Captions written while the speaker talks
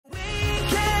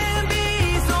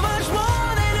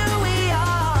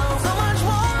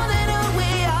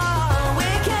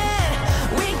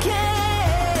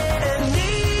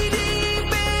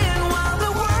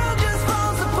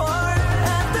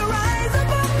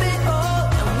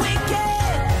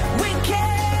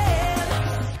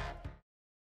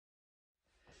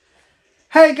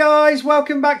Hey guys,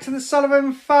 welcome back to the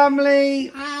Sullivan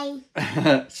family.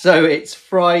 Hi. So it's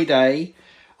Friday.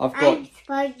 I'm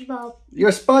SpongeBob. You're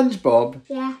a SpongeBob?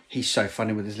 Yeah. He's so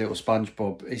funny with his little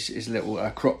SpongeBob, his little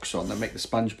Crocs on that make the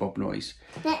SpongeBob noise.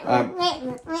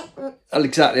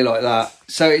 Exactly like that.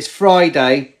 So it's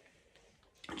Friday.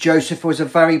 Joseph was a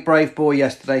very brave boy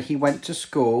yesterday. He went to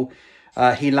school.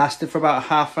 He lasted for about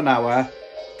half an hour.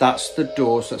 That's the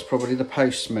door, so that's probably the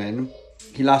postman.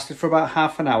 He lasted for about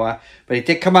half an hour, but he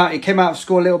did come out. He came out of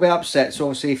school a little bit upset. So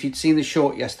obviously, if you'd seen the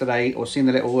short yesterday or seen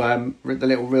the little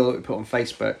reel that we put on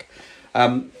Facebook,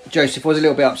 Joseph was a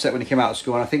little bit upset when he came out of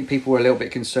school, and I think people were a little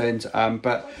bit concerned.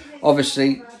 But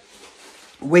obviously,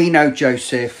 we know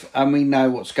Joseph and we know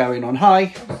what's going on.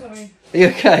 Hi, I'm sorry. are you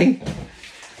okay?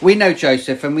 We know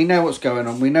Joseph and we know what's going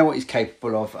on. We know what he's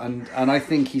capable of, and I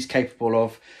think he's capable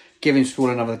of giving school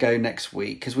another go next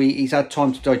week because he's had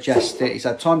time to digest it. He's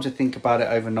had time to think about it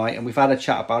overnight, and we've had a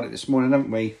chat about it this morning, haven't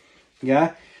we?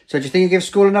 Yeah. So do you think you give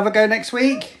school another go next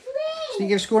week? Do you think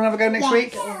you give school another go next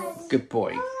week? Good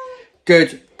boy.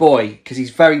 Good boy, because he's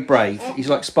very brave. He's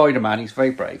like Spider-Man. He's very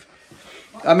brave.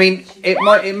 I mean,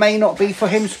 it may not be for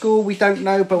him school. We don't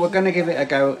know, but we're going to give it a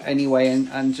go anyway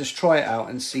and just try it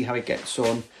out and see how he gets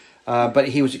on. But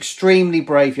he was extremely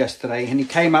brave yesterday, and he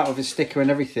came out with his sticker and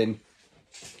everything.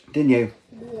 Didn't you?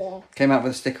 Yeah. Came out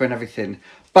with a sticker and everything.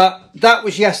 But that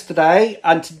was yesterday,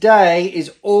 and today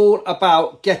is all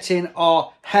about getting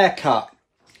our hair cut.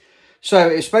 So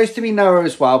it's supposed to be Noah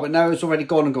as well, but Noah's already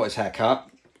gone and got his hair cut.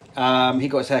 He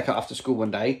got his hair cut after school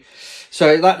one day.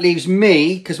 So that leaves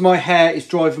me, because my hair is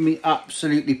driving me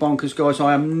absolutely bonkers, guys.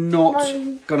 I am not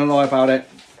going to lie about it.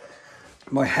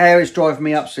 My hair is driving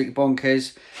me absolutely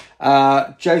bonkers.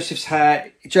 Joseph's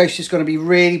going to be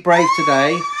really brave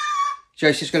today.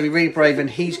 Joseph's going to be really brave, and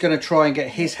he's going to try and get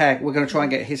his hair. We're going to try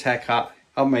and get his hair cut,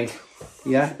 aren't we?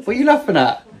 Yeah. What are you laughing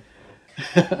at?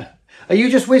 Are you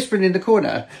just whispering in the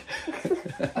corner?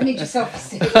 I need your selfie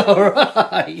stick. All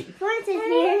right. What's in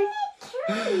here?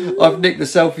 I've nicked the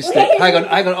selfie stick. Hang on.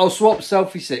 I'll swap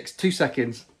selfie sticks. 2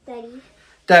 seconds. Daddy.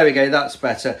 There we go. That's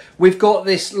better. We've got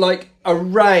this like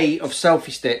array of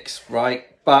selfie sticks, right?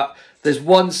 But there's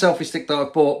one selfie stick that I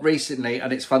bought recently,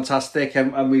 and it's fantastic,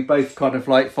 and we both kind of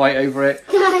like fight over it.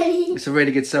 Daddy. It's a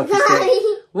really good selfie stick.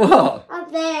 Daddy. What?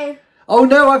 Up there. Oh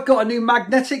no, I've got a new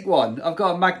magnetic one. I've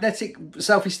got a magnetic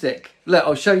selfie stick. Look,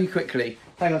 I'll show you quickly.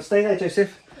 Hang on, stay there,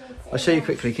 Joseph. I'll show you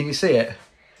quickly. Can you see it?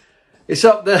 It's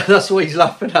up there. That's what he's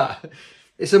laughing at.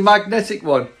 It's a magnetic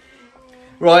one.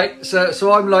 Right,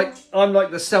 so I'm like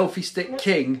the selfie stick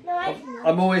king.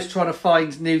 I'm always trying to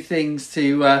find new things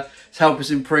to help us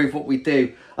improve what we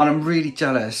do, and I'm really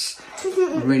jealous.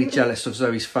 I'm really jealous of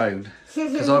Zoe's phone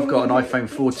because I've got an iPhone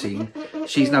 14.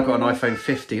 She's now got an iPhone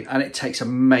 15, and it takes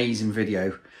amazing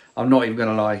video. I'm not even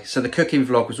going to lie. So the cooking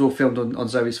vlog was all filmed on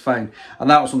Zoe's phone, and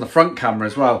that was on the front camera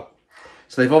as well.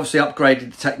 So they've obviously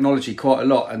upgraded the technology quite a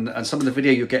lot, and some of the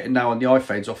video you're getting now on the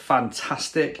iPhones are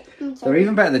fantastic. They're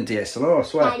even better than DSLR, I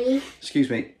swear. Daddy. Excuse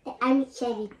me. I'm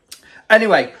Shelly.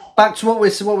 Anyway, back to what we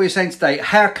were saying today.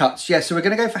 Haircuts. Yeah, so we're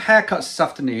going to go for haircuts this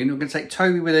afternoon. We're going to take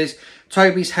Toby with us.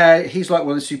 Toby's hair, he's like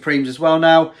one of the Supremes as well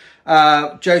now.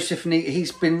 Joseph,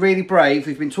 he's been really brave.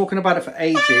 We've been talking about it for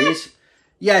ages.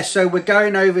 Yeah, so we're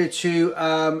going over to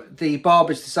the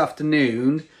barbers this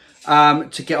afternoon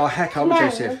to get our haircut, No.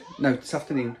 Joseph. No, this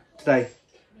afternoon. Today.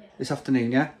 This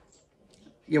afternoon, yeah?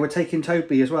 Yeah, we're taking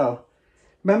Toby as well.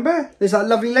 Remember? There's that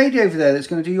lovely lady over there that's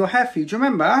going to do your hair for you. Do you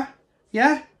remember?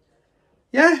 Yeah?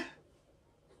 Yeah?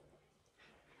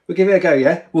 We'll give it a go,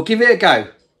 yeah? We'll give it a go.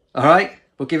 All right?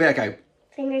 We'll give it a go.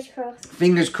 Fingers crossed.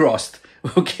 Fingers crossed.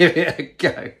 We'll give it a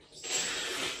go.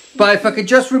 But if I could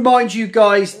just remind you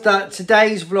guys that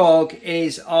today's vlog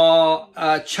is our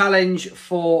challenge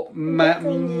for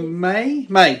May?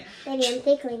 May. Daddy, I'm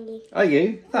tickling you. Are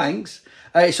you? Thanks.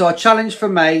 It's our challenge for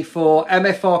May for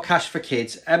MFR Cash for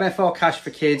Kids. MFR Cash for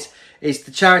Kids is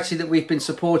the charity that we've been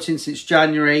supporting since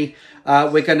January.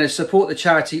 We're going to support the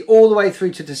charity all the way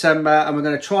through to December, and we're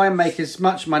going to try and make as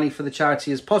much money for the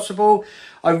charity as possible.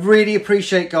 I really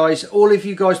appreciate, guys, all of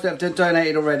you guys that have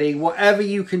donated already. Whatever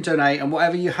you can donate and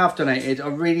whatever you have donated, I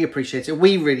really appreciate it.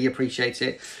 We really appreciate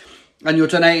it. And you're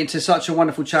donating to such a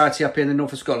wonderful charity up here in the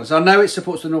north of Scotland. So I know it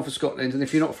supports the north of Scotland, and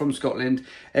if you're not from Scotland,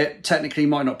 it technically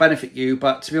might not benefit you,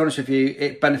 but to be honest with you,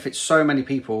 it benefits so many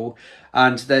people,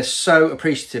 and they're so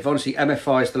appreciative. Honestly,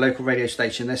 MFI is the local radio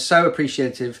station. They're so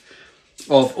appreciative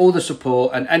of all the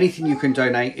support, and anything you can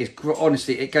donate is,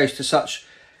 honestly, it goes to such...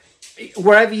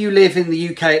 Wherever you live in the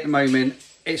UK at the moment,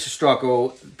 it's a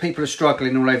struggle. People are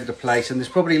struggling all over the place, and there's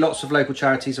probably lots of local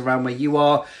charities around where you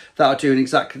are that are doing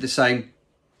exactly the same.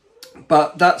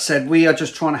 But that said, we are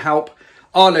just trying to help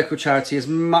our local charity as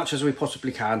much as we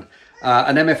possibly can.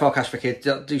 And MFR Cash for Kids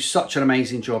do such an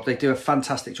amazing job. They do a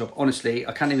fantastic job. Honestly,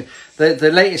 I can't even...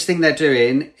 The latest thing they're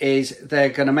doing is they're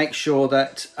going to make sure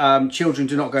that children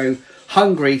do not go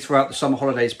hungry throughout the summer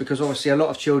holidays, because obviously a lot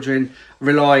of children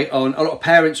a lot of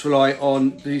parents rely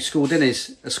on the school dinner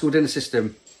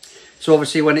system. So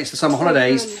obviously when it's the summer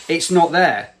holidays, it's not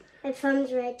there. My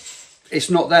phone's red. It's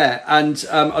not there, and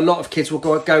a lot of kids will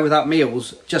go without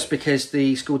meals just because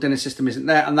the school dinner system isn't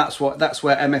there, and that's where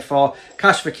MFR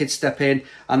Cash for Kids step in,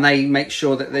 and they make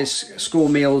sure that there's school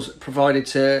meals provided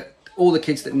to all the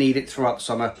kids that need it throughout the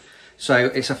summer. So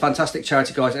it's a fantastic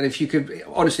charity, guys, and if you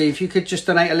could just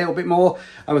donate a little bit more,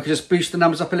 and we could just boost the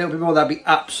numbers up a little bit more, that'd be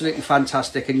absolutely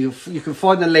fantastic. And you can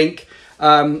find the link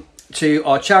to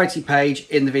our charity page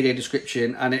in the video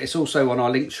description, and it's also on our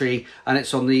link tree, and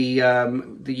it's on the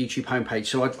YouTube homepage.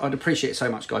 So I'd appreciate it so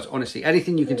much, guys. Honestly,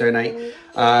 anything you can donate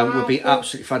would be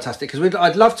absolutely fantastic, because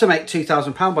I'd love to make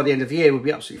 £2,000 by the end of the year. It would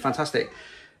be absolutely fantastic.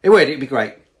 It'd be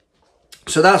great.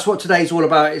 So that's what today's all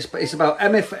about. It's about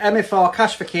MFR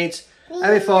Cash for Kids,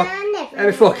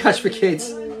 MFR Cash for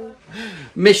Kids,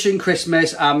 Mission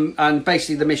Christmas, and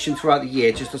basically the mission throughout the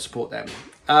year, just to support them.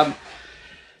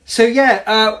 So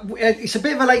yeah, it's a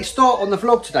bit of a late start on the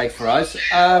vlog today for us.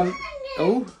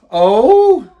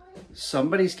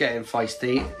 Somebody's getting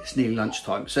feisty. It's nearly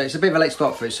lunchtime, so it's a bit of a late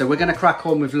start for us. So we're going to crack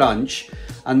on with lunch,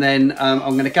 and then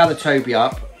I'm going to gather Toby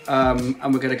up, and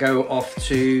we're going to go off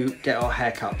to get our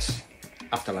haircuts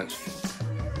after lunch.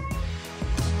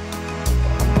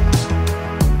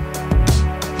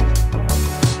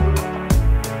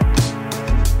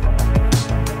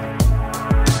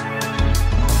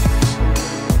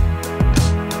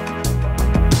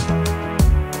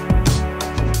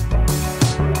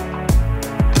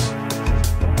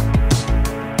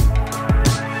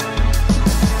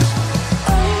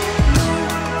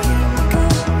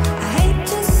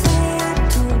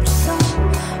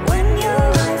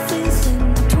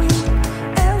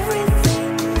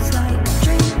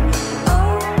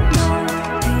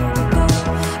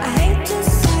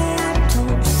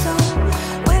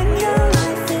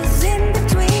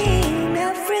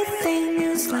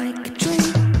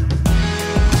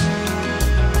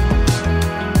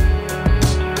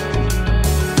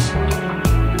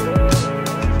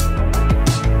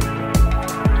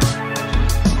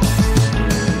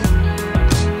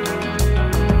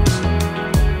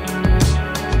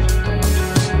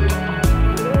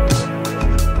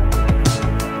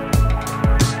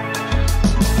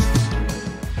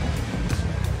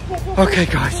 Okay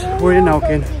guys, we're in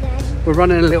Elgin. We're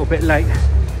running a little bit late,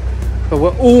 but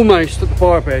we're almost at the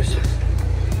Barbers.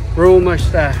 We're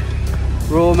almost there.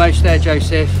 We're almost there,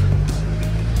 Joseph.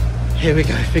 Here we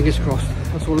go, fingers crossed.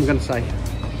 That's all I'm going to say.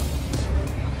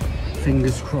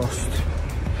 Fingers crossed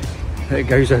that it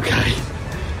goes okay.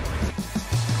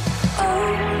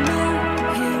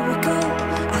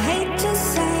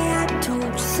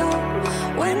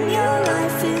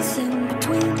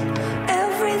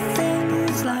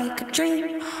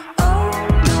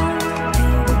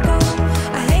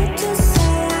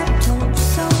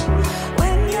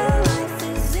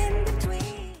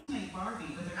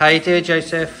 How you doing,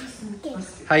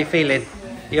 Joseph? How you feeling?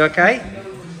 You okay?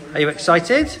 Are you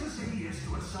excited?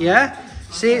 Yeah?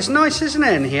 See, it's nice, isn't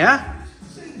it, in here?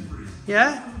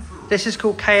 Yeah? This is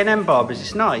called K&M Barbers.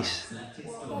 It's nice.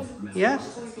 Yeah?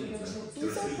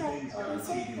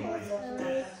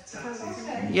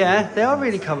 Yeah, they are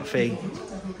really comfy.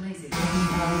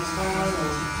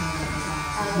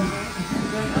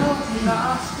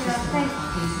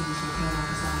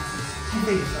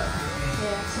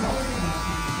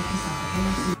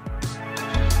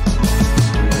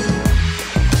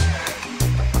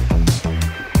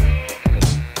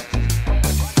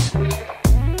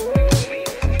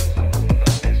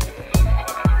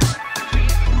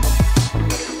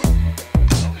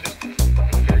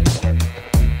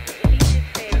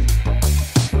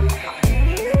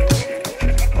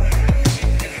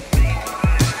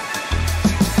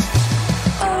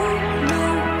 Oh no,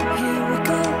 here we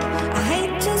go. I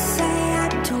hate to say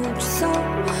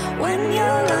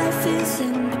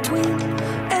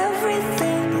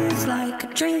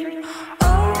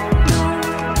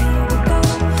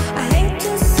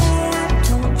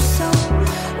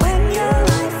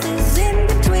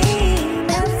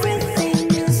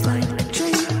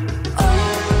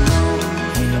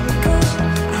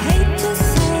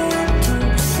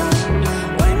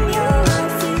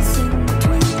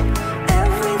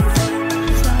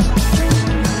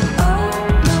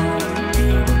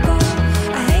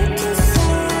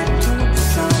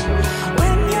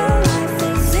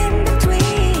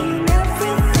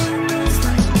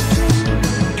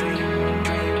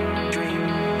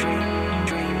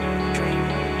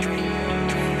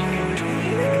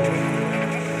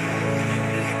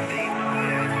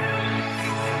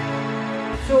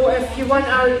if you want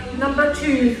a number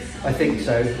 2. I think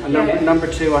so. A number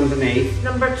 2 underneath.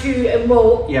 Number 2, and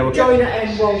we'll join it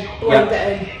in. We'll blend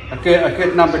it in. A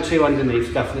good number 2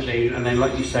 underneath, definitely. And then,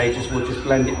 like you say, we'll just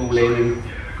blend it all in and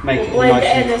make it all nice. Blend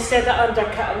it in instead of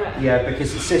undercutting it. Yeah,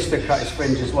 because his sister cut his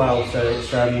fringe as well, so it's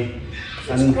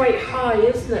quite high,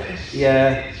 isn't it?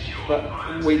 Yeah, but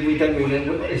we don't really.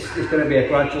 It's going to be a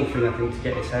gradual thing, I think, to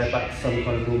get his hair back to some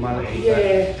kind of normality.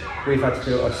 Yeah. But we've had to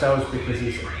do it ourselves because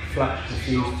he's flat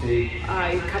refused to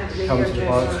come to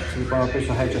the barbers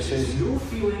or hairdressers.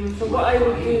 So what I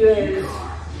would do is,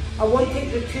 I won't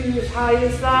take the 2 as high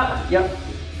as that. Yep.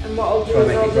 And what I'll do Try is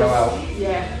make I'll it grow out.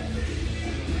 Yeah.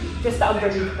 Just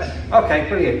underneath it. Okay,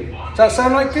 brilliant. Does that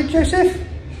sound like good, Joseph?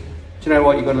 Do you know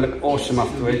what? You're going to look awesome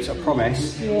afterwards, I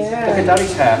promise. Yeah. Look at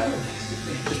Daddy's hair.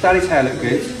 Does Daddy's hair look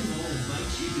good?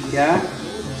 Yeah?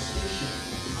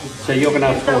 So you're going to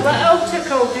have a little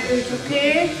tickle, dude,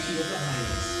 okay?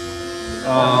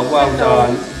 Oh, well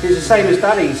done. It's the same as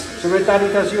Daddy's. So remember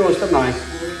Daddy does yours, doesn't I?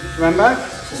 Remember?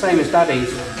 It's the same as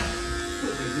Daddy's.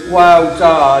 Well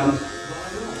done.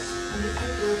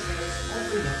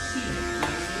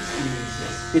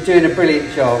 You're doing a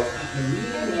brilliant job.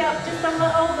 Yeah, just a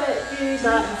little bit, dude.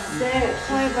 That's it.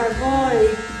 Clever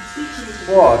boy.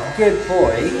 What? Good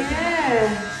boy.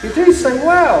 Yeah. You're doing so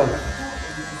well.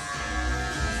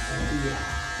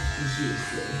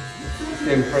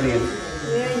 Doing brilliant.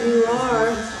 Yeah, you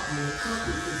are.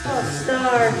 Oh,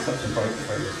 star. Such a bright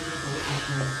face.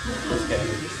 Let's get him.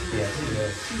 Yeah.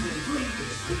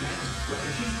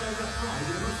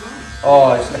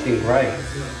 Oh, it's looking great.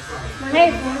 My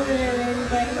hair's longer than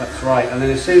everybody. That's right. And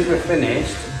then as soon as we're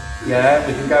finished, yeah,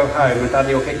 we can go home and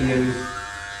Daddy will get you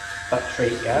that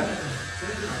treat, yeah?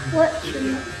 What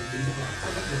treat?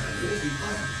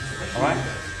 Alright?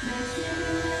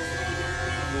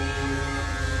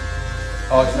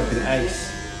 Oh, it's looking ace.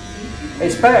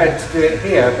 It's better to do it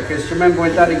here because you remember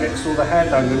when Daddy gets all the hair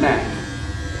down your neck?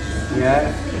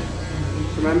 Yeah?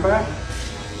 Remember?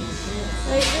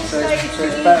 So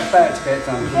it's better to get it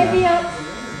done here. Heavy up.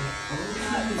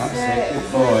 That's it, good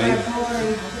boy.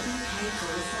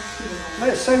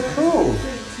 That's so cool.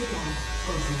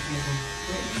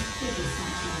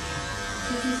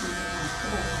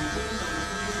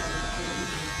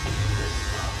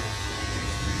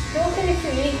 Okay,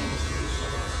 sweetie.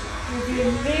 You're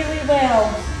doing really well.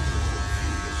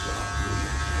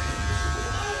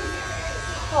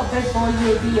 Oh, big boy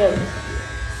you're being.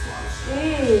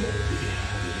 Hey.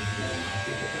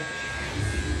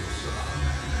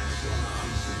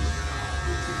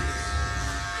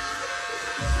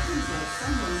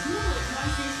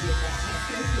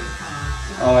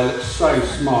 Oh, it looks so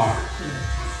smart.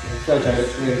 Jojo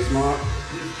looks really smart.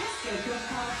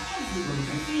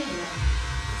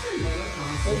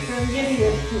 It's from getting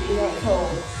this to you, that's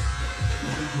all.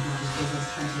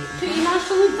 Do you not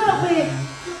to look that way?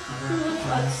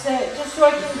 That's it, just so I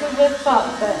can do this back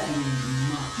bit.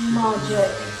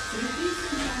 Magic.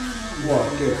 What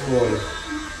a good boy.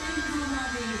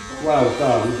 Well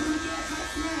done.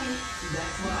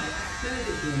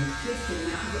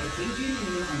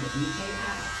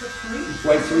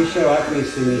 Wait till we show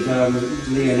Agnes and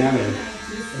Lee and Ellen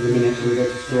in a minute when we go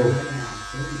to school.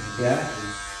 Yeah?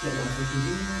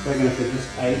 They're going to think it's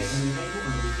ace.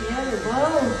 Yeah, they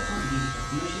will.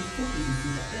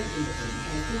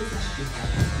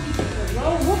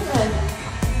 Well, look then.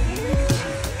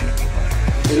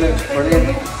 It looks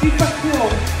brilliant. Super cool.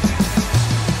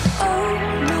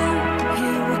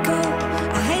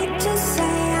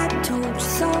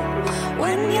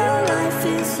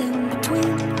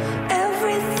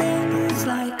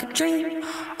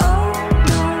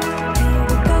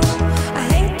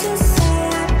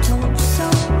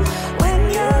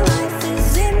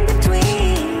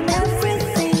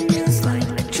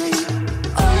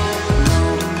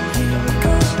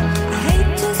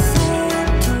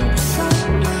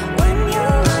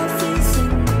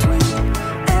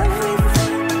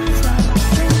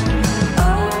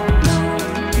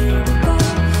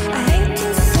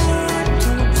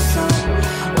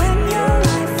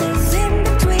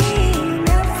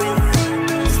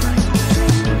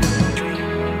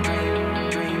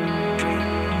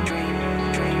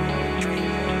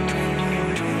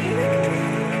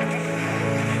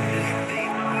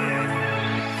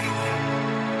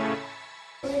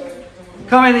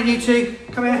 Come in, you two.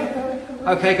 Come here.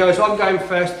 Okay, guys, I'm going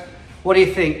first. What do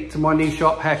you think to my new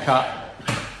shop haircut?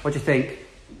 What do you think?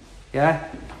 Yeah?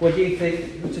 What do you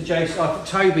think to Jason? I think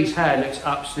Toby's hair looks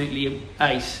absolutely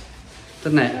ace,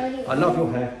 doesn't it? I love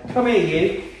your hair. Come here,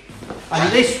 you.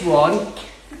 And this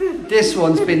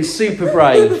one's been super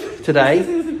brave today.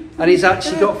 And he's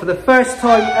actually got, for the first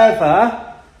time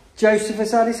ever, Joseph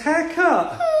has had his hair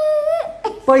cut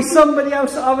by somebody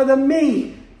else other than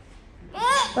me.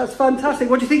 That's fantastic.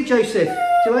 What do you think, Joseph?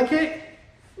 Do you like it?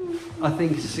 I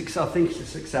think it's a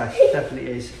success. It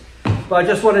definitely is. But I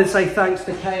just wanted to say thanks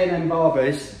to K&M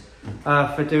Barbers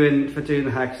for doing the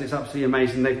hair, because it's absolutely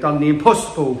amazing. They've done the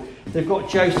impossible. They've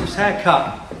got Joseph's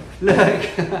haircut. Look.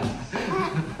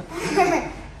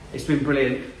 It's been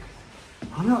brilliant.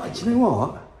 Do you know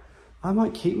what? I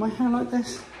might keep my hair like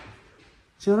this.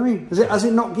 Do you know what I mean? Has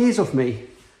it knocked gears off me?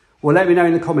 Well, let me know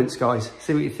in the comments, guys.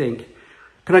 See what you think.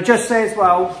 Can I just say as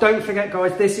well, don't forget,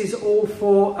 guys, this is all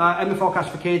for MFR Cash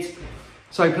for Kids.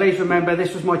 So please remember,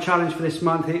 this was my challenge for this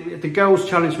month. The girls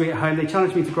challenged me at home. They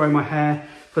challenged me to grow my hair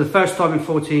for the first time in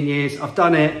 14 years. I've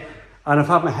done it, and I've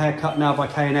had my hair cut now by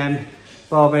K&M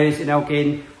Barbers in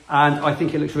Elgin, and I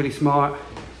think it looks really smart.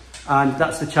 And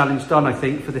that's the challenge done, I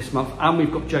think, for this month. And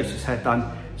we've got Joseph's hair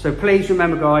done. So please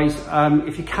remember, guys,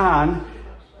 if you can,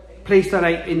 please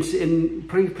donate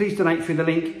please donate through the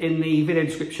link in the video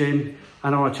description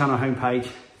and on our channel homepage.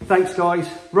 Thanks, guys.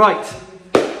 Right,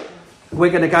 we're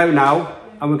going to go now,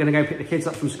 and we're going to go pick the kids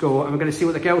up from school, and we're going to see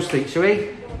what the girls think, shall we?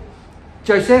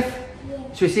 Joseph?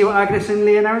 Yeah. Shall we see what Agnes and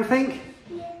Leah and Aaron think?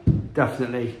 Yeah.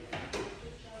 Definitely.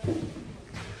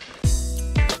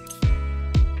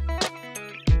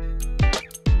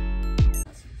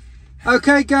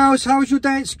 Okay, girls, how was your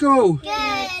day at school?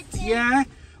 Good. Yeah?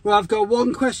 Well, I've got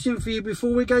one question for you before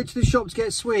we go to the shop to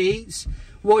get sweets.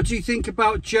 What do you think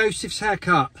about Joseph's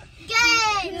haircut?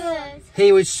 Good.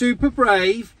 He was super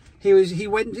brave. We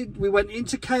went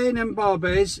into K&M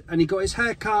Barbers and he got his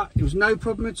hair cut. It was no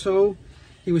problem at all.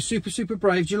 He was super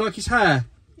brave. Do you like his hair?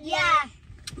 Yeah.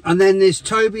 And then there's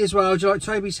Toby as well. Do you like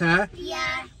Toby's hair?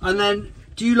 Yeah. And then,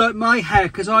 do you like my hair?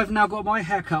 Because I've now got my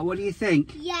hair cut. What do you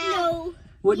think? Yeah. No.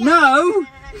 What? Yeah. No?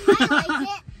 I like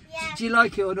it. Yeah. Do you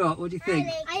like it or not? What do you think?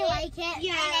 I like it.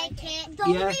 Yeah. I like it.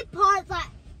 The Yeah. only part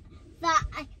that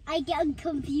I get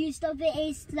confused of it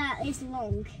is that it's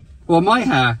long. Well, my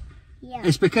hair? Yeah.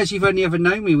 It's because you've only ever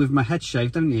known me with my head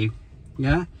shaved, haven't you?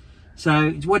 Yeah?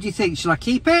 So, what do you think? Shall I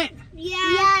keep it? Yeah.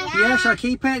 Yeah, shall I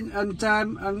keep it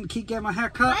and keep getting my hair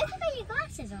cut? Why have you got your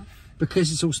glasses off?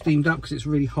 Because it's all steamed up, because it's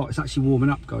really hot. It's actually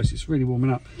warming up, guys. It's really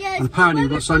warming up. Yeah, and apparently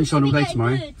we've got sunshine all day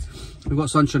tomorrow. We've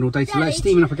got sunshine all day today. It's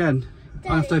steaming up again.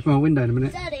 I have to open my window in a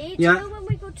minute. Daddy, yeah? do you know when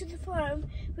we go to the farm,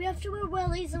 we have to wear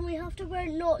wellies and we have to wear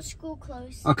not school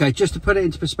clothes? Okay, just to put it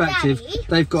into perspective, Daddy?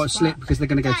 they've got a slip because they're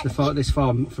going to go to this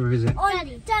farm for a visit. Oh,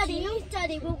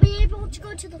 Daddy, we'll be able to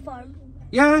go to the farm.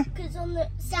 Yeah. Because on the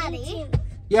 17th.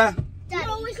 Yeah. Daddy.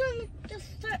 No, it's on the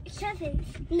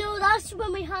 37th. No, that's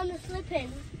when we hand the slip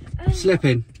in. Slip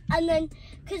in. And then,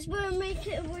 because we're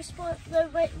making a response.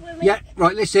 Yeah,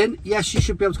 right, listen. Yes, you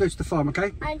should be able to go to the farm,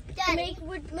 okay? And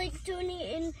we're like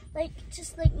donating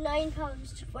just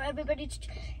 £9 for everybody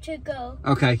to go.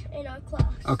 Okay. In our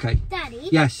class. Okay. Daddy.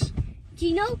 Yes. Do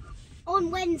you know on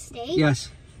Wednesday? Yes.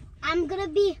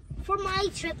 For my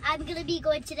trip, I'm going to be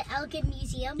going to the Elgin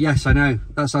Museum. Yes, I know.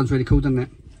 That sounds really cool, doesn't it?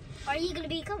 Are you going to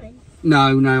be coming?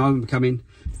 No, I won't be coming.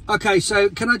 Okay, so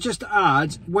can I just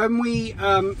add, when we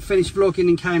finished vlogging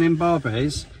in K&M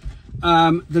Barbers,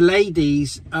 the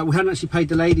ladies, we hadn't actually paid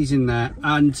the ladies in there,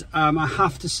 and I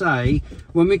have to say,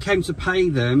 when we came to pay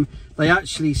them, they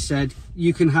actually said,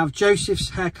 you can have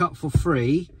Joseph's haircut for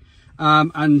free,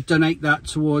 and donate that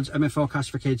towards MFR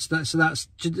Cash for Kids.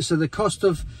 So the cost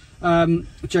of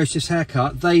Joseph's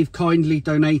haircut, they've kindly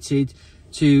donated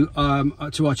to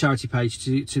our charity page,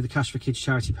 to the Cash for Kids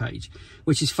charity page,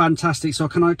 which is fantastic. So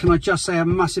can I just say a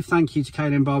massive thank you to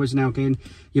K&M Barbers in Elgin.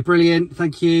 You're brilliant.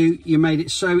 Thank you. You made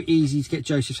it so easy to get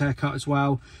Joseph's haircut as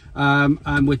well,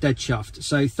 and we're dead chuffed.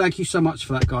 So thank you so much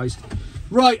for that, guys.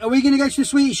 Right, are we going to go to the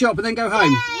sweetie shop and then go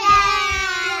home?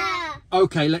 Yeah.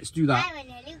 Okay, let's do that.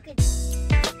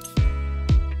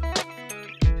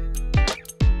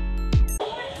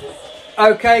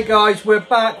 Okay, guys, we're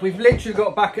back. We've literally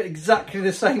got back at exactly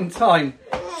the same time.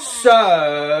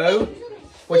 So,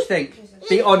 what do you think?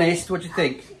 Be honest, what do you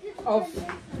think? Of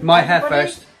my hair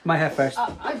first. My hair first.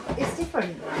 It's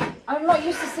different. I'm not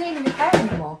used to seeing your hair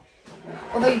anymore.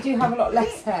 Although you do have a lot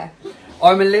less hair.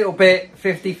 I'm a little bit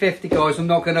 50-50, guys. I'm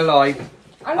not going to lie.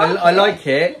 I like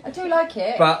it. I do like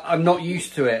it. But I'm not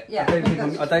used to it. Yeah.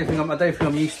 I don't think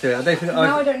I'm used to it. I don't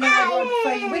know whether I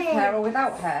prefer you with hair or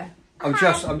without hair. I'm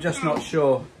just not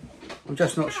sure. I'm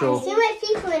just not sure.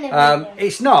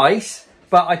 It's nice,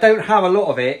 but I don't have a lot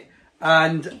of it,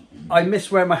 and I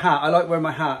miss wearing my hat. I like wearing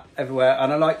my hat everywhere,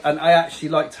 and I actually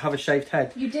like to have a shaved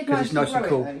head. You did manage it's nice to grow and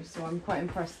cool. it though, so I'm quite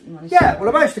impressed that you managed Yeah, to well,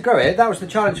 I managed to grow it. That was the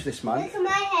challenge for this month. Look at my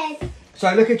head.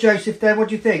 So look at Joseph there. What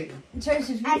do you think?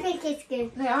 Joseph, I think it's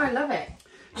good. Yeah, I love it.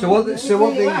 So what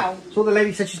the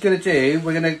lady said she's going to do?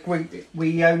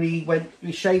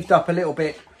 We shaved up a little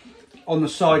bit on the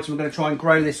sides, and we're going to try and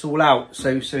grow this all out,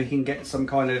 so he can get some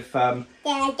kind of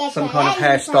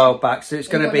hairstyle back. So it's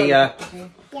going to be a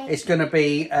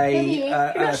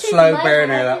slow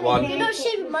burner, that one. You're not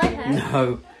shaving my hair.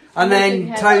 No. And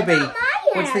then Toby,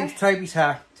 what do you think of Toby's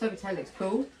hair? Toby's hair looks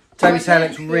cool. Toby's hair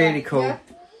looks really cool,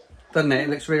 doesn't it? It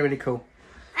looks really, really cool.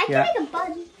 I can make a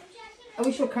bun. I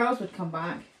wish your curls would come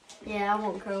back. Yeah, I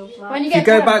want curls. When If you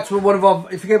go back to one of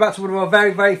our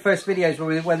very, very first videos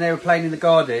when they were playing in the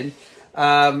garden,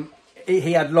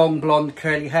 he had long blonde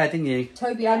curly hair, didn't you?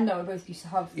 Toby and Noah both used to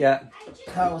have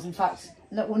curls. In fact,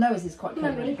 Noah's is quite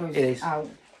curly. It is. Out.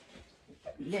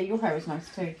 Yeah, your hair is nice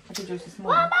too. I think yours is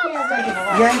small.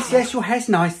 Yes, your hair's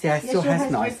nice. Yes, your hair's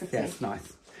nice. Yes,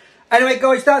 nice. Anyway,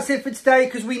 guys, that's it for today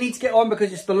because we need to get on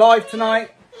because it's the live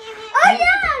tonight. Oh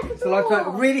yeah! It's the live tonight.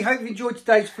 I really hope you enjoyed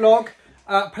today's vlog.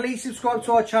 Please subscribe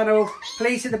to our channel.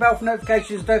 Please hit the bell for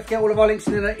notifications. Don't forget all of our links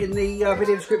in the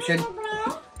video description.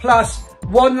 Plus,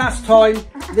 one last time,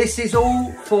 this is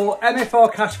all for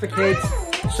MFR Cash for Kids.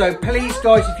 So please,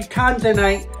 guys, if you can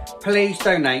donate, please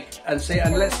donate and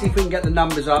let's see if we can get the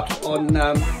numbers up on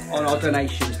our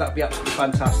donations. That'd be absolutely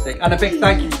fantastic. And a big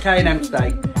thank you to K&M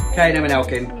today, K&M and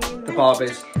Elgin, the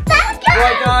barbers.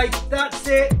 Right, guys, that's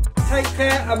it. Take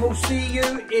care, and we'll see you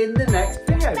in the next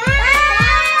video. Bye.